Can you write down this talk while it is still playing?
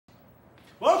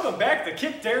Welcome back to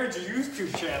Kip Derringer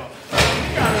YouTube channel.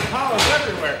 We got Impalas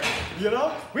everywhere, you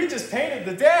know? We just painted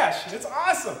the dash. It's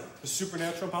awesome. The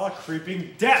supernatural Impala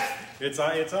creeping death. It's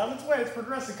on its way. It's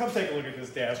progressing. Come take a look at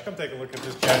this dash. Come take a look at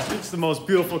this dash. It's the most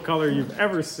beautiful color you've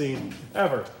ever seen,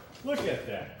 ever. Look at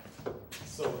that.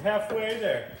 So halfway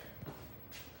there.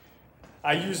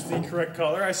 I used the correct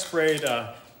color. I sprayed,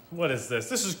 what is this?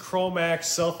 This is Chromax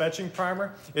self-etching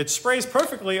primer. It sprays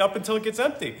perfectly up until it gets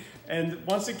empty. And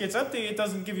once it gets empty, it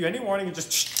doesn't give you any warning. It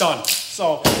just done.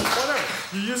 So whatever.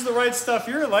 You use the right stuff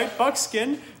here, like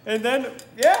buckskin, and then,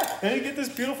 yeah, then you get this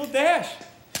beautiful dash.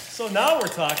 So now we're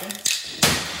talking.